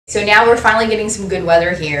So now we're finally getting some good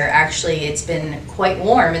weather here. Actually, it's been quite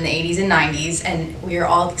warm in the 80s and 90s, and we are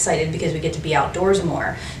all excited because we get to be outdoors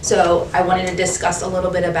more. So I wanted to discuss a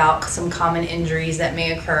little bit about some common injuries that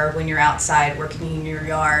may occur when you're outside working in your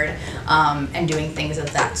yard and doing things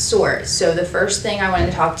of that sort. So the first thing I wanted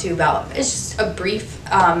to talk to you about is just a brief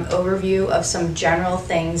overview of some general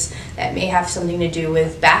things that may have something to do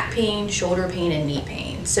with back pain, shoulder pain, and knee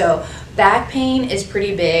pain. So back pain is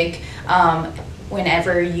pretty big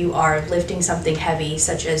whenever you are lifting something heavy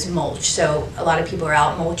such as mulch. So a lot of people are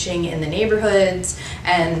out mulching in the neighborhoods,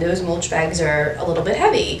 and those mulch bags are a little bit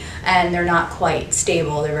heavy and they're not quite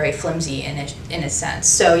stable. They're very flimsy in a sense.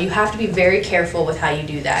 So you have to be very careful with how you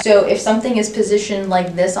do that. So if something is positioned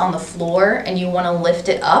like this on the floor and you want to lift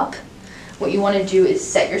it up, what you want to do is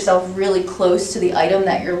set yourself really close to the item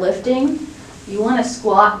that you're lifting. You want to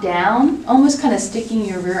squat down, almost kind of sticking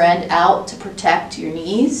your rear end out to protect your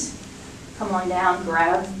knees. Come on down,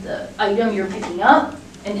 grab the item you're picking up,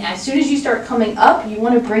 and as soon as you start coming up, you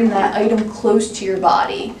want to bring that item close to your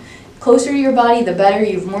body. Closer to your body, the better.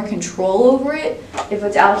 You have more control over it. If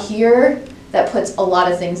it's out here, that puts a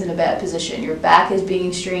lot of things in a bad position. Your back is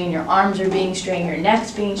being strained, your arms are being strained, your neck's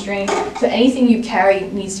being strained. So anything you carry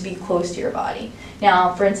needs to be close to your body.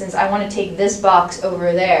 Now, for instance, I want to take this box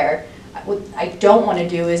over there. What I don't want to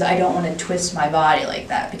do is I don't want to twist my body like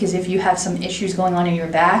that, because if you have some issues going on in your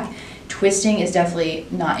back, twisting is definitely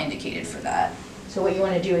not indicated for that. So what you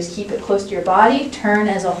want to do is keep it close to your body, turn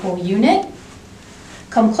as a whole unit,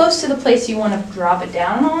 come close to the place you want to drop it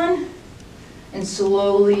down on, and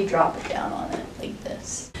slowly drop it down on it like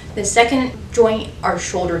this. The second joint are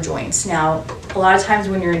shoulder joints. Now, a lot of times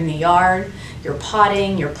when you're in the yard, you're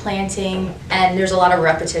potting, you're planting, and there's a lot of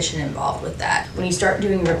repetition involved with that. When you start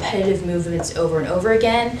doing repetitive movements over and over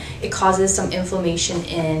again, it causes some inflammation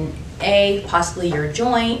in possibly your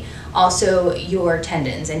joint, also your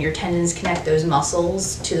tendons, and your tendons connect those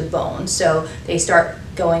muscles to the bone. So they start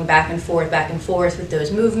going back and forth with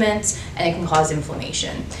those movements, and it can cause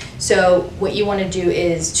inflammation. So what you want to do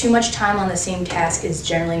is, too much time on the same task is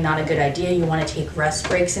generally not a good idea. You want to take rest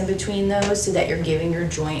breaks in between those so that you're giving your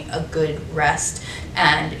joint a good rest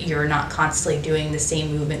and you're not constantly doing the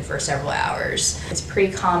same movement for several hours. It's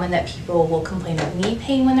pretty common that people will complain of knee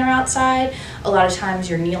pain when they're outside. A lot of times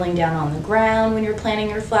you're kneeling down on the ground when you're planting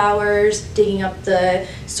your flowers, digging up the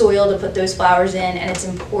soil to put those flowers in, and it's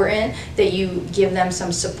important that you give them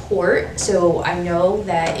some support. So I know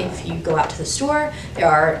that if you go out to the store, there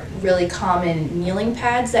are really common kneeling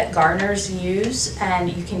pads that gardeners use, and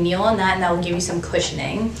you can kneel on that and that will give you some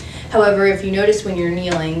cushioning. However, if you notice when you're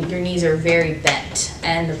kneeling, your knees are very bent,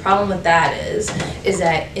 and the problem with that is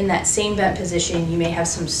that in that same bent position, you may have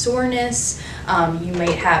some soreness, you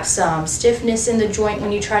may have some stiffness in the joint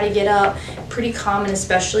when you try to get up. Pretty common,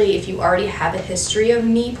 especially if you already have a history of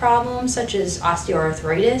knee problems such as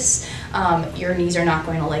osteoarthritis. Your knees are not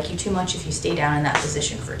going to like you too much if you stay down in that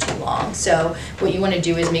position for too long. So what you want to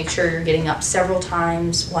do is make sure you're getting up several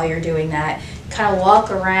times while you're doing that. Kind of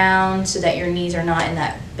walk around so that your knees are not in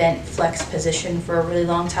that bent flex position for a really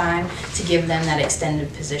long time, to give them that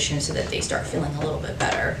extended position so that they start feeling a little bit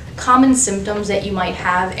better. Common symptoms that you might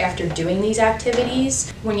have after doing these activities: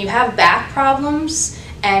 when you have back problems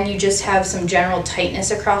and you just have some general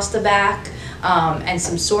tightness across the back, and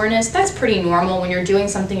some soreness, that's pretty normal. When you're doing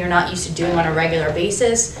something you're not used to doing on a regular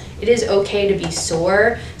basis, it is okay to be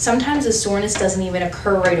sore. Sometimes the soreness doesn't even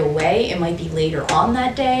occur right away. It might be later on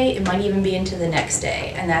that day. It might even be into the next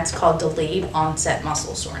day, and that's called delayed onset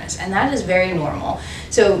muscle soreness, and that is very normal.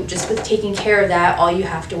 So just with taking care of that, all you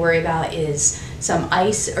have to worry about is some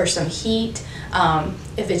ice or some heat.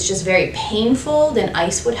 If it's just very painful, then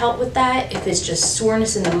ice would help with that. If it's just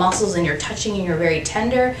soreness in the muscles and you're touching and you're very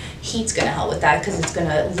tender, heat's going to help with that, because it's going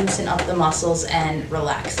to loosen up the muscles and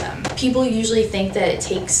relax them. People usually think that it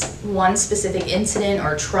takes one specific incident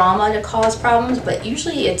or trauma to cause problems, but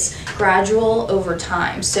usually it's gradual over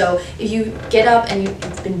time. So if you get up and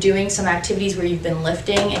you've been doing some activities where you've been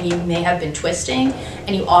lifting and you may have been twisting,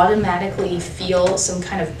 and you automatically feel some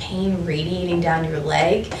kind of pain radiating down your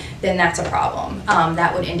leg, then that's a problem.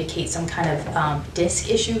 That would indicate some kind of disc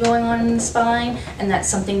issue going on in the spine, and that's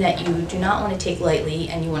something that you do not want to take lightly,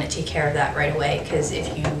 and you want to take care of that right away, because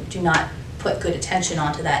if you do not put good attention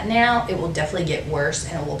onto that now, it will definitely get worse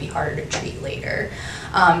and it will be harder to treat later.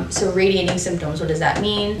 So radiating symptoms, what does that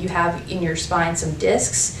mean? You have in your spine some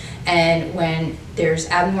discs, and when there's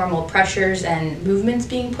abnormal pressures and movements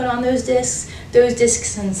being put on those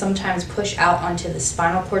discs can sometimes push out onto the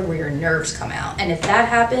spinal cord where your nerves come out. And if that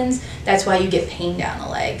happens, that's why you get pain down the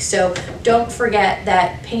leg. So don't forget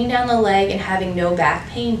that pain down the leg and having no back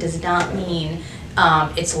pain does not mean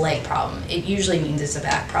it's a leg problem. It usually means it's a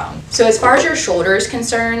back problem. So as far as your shoulder is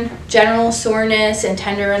concerned, general soreness and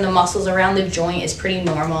tender in the muscles around the joint is pretty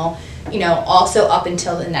normal. You know, also up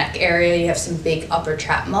until the neck area, you have some big upper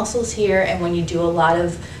trap muscles here, and when you do a lot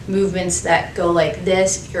of movements that go like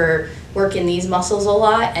this, you're working these muscles a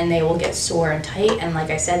lot and they will get sore and tight, and like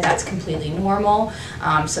I said, that's completely normal.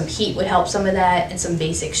 Some heat would help some of that, and some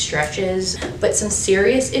basic stretches. But some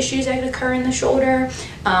serious issues that occur in the shoulder,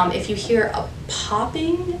 if you hear a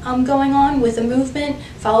popping going on with a movement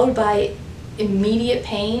followed by immediate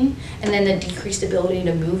pain and then the decreased ability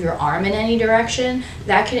to move your arm in any direction,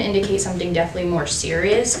 that can indicate something definitely more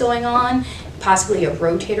serious going on, possibly a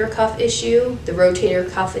rotator cuff issue. The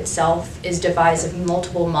rotator cuff itself is devised of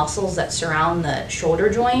multiple muscles that surround the shoulder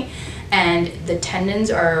joint, and the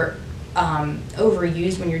tendons are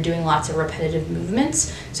overused when you're doing lots of repetitive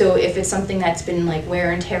movements. So if it's something that's been like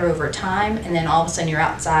wear and tear over time, and then all of a sudden you're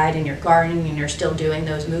outside and you're gardening and you're still doing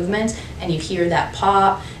those movements and you hear that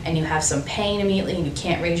pop and you have some pain immediately and you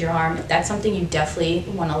can't raise your arm, that's something you definitely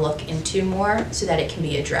want to look into more so that it can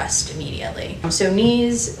be addressed immediately. So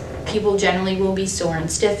knees, people generally will be sore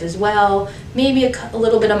and stiff as well. Maybe a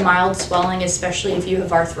little bit of mild swelling, especially if you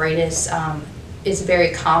have arthritis. It's very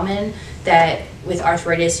common that with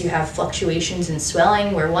arthritis you have fluctuations in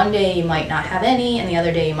swelling, where one day you might not have any and the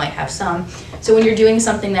other day you might have some. So when you're doing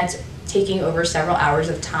something that's taking over several hours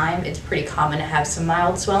of time, it's pretty common to have some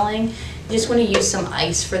mild swelling. You just want to use some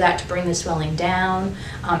ice for that to bring the swelling down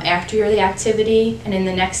after the activity, and then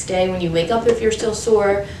the next day when you wake up, if you're still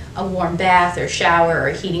sore, a warm bath or shower or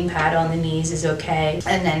a heating pad on the knees is okay,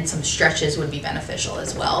 and then some stretches would be beneficial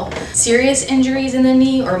as well. Serious injuries in the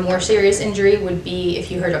knee, or more serious injury, would be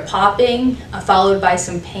if you heard a popping followed by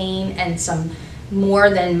some pain and some more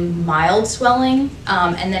than mild swelling,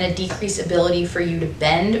 and then a decreased ability for you to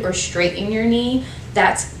bend or straighten your knee.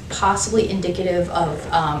 That's possibly indicative of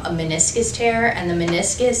a meniscus tear, and the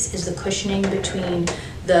meniscus is the cushioning between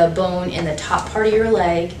the bone in the top part of your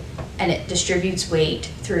leg, and it distributes weight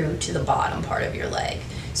through to the bottom part of your leg.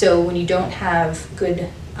 So when you don't have good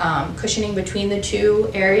cushioning between the two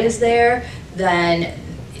areas there, then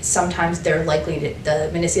sometimes the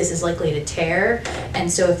meniscus is likely to tear,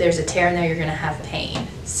 and so if there's a tear in there, you're going to have pain.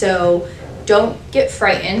 So don't get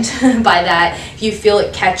frightened by that. If you feel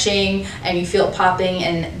it catching and you feel it popping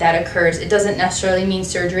and that occurs, it doesn't necessarily mean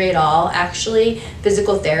surgery at all. Actually,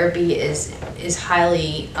 physical therapy is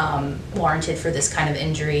highly warranted for this kind of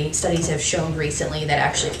injury. Studies have shown recently that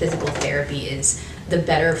actually physical therapy is the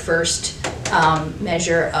better first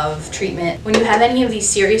measure of treatment. When you have any of these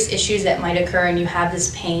serious issues that might occur and you have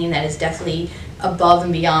this pain that is definitely above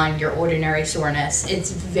and beyond your ordinary soreness,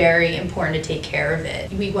 it's very important to take care of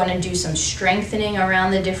it. We want to do some strengthening around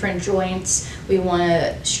the different joints. We want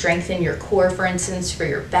to strengthen your core, for instance, for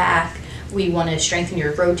your back. We want to strengthen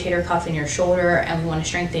your rotator cuff in your shoulder, and we want to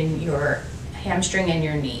strengthen your hamstring and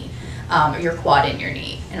your knee, or your quad in your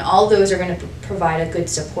knee. And all those are going to provide a good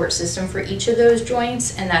support system for each of those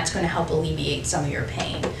joints, and that's going to help alleviate some of your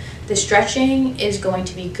pain. The stretching is going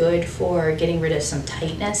to be good for getting rid of some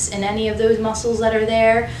tightness in any of those muscles that are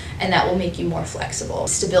there, and that will make you more flexible.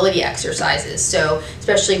 Stability exercises, so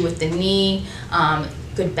especially with the knee,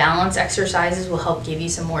 good balance exercises will help give you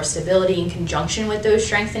some more stability in conjunction with those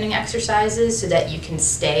strengthening exercises, so that you can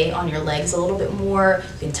stay on your legs a little bit more,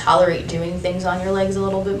 you can tolerate doing things on your legs a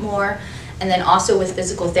little bit more. And then also with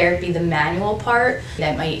physical therapy, the manual part,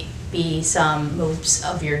 that might be some moves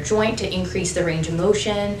of your joint to increase the range of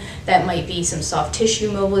motion. That might be some soft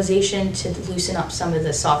tissue mobilization to loosen up some of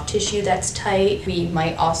the soft tissue that's tight. We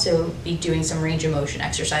might also be doing some range of motion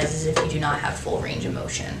exercises if you do not have full range of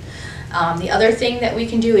motion. The other thing that we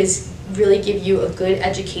can do is really give you a good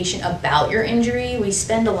education about your injury. We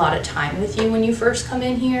spend a lot of time with you when you first come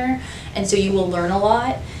in here, and so you will learn a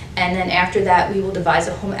lot. And then after that, we will devise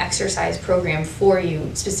a home exercise program for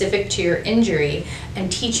you specific to your injury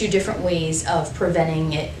and teach you different ways of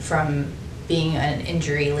preventing it from being an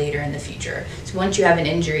injury later in the future. So once you have an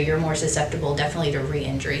injury, you're more susceptible definitely to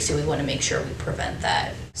re-injury, so we want to make sure we prevent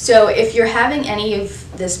that. So if you're having any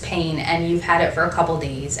of this pain and you've had it for a couple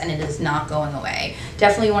days and it is not going away,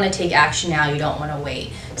 definitely want to take action now. You don't want to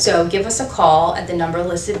wait. So give us a call at the number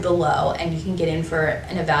listed below, and you can get in for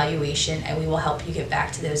an evaluation, and we will help you get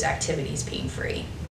back to those activities pain-free.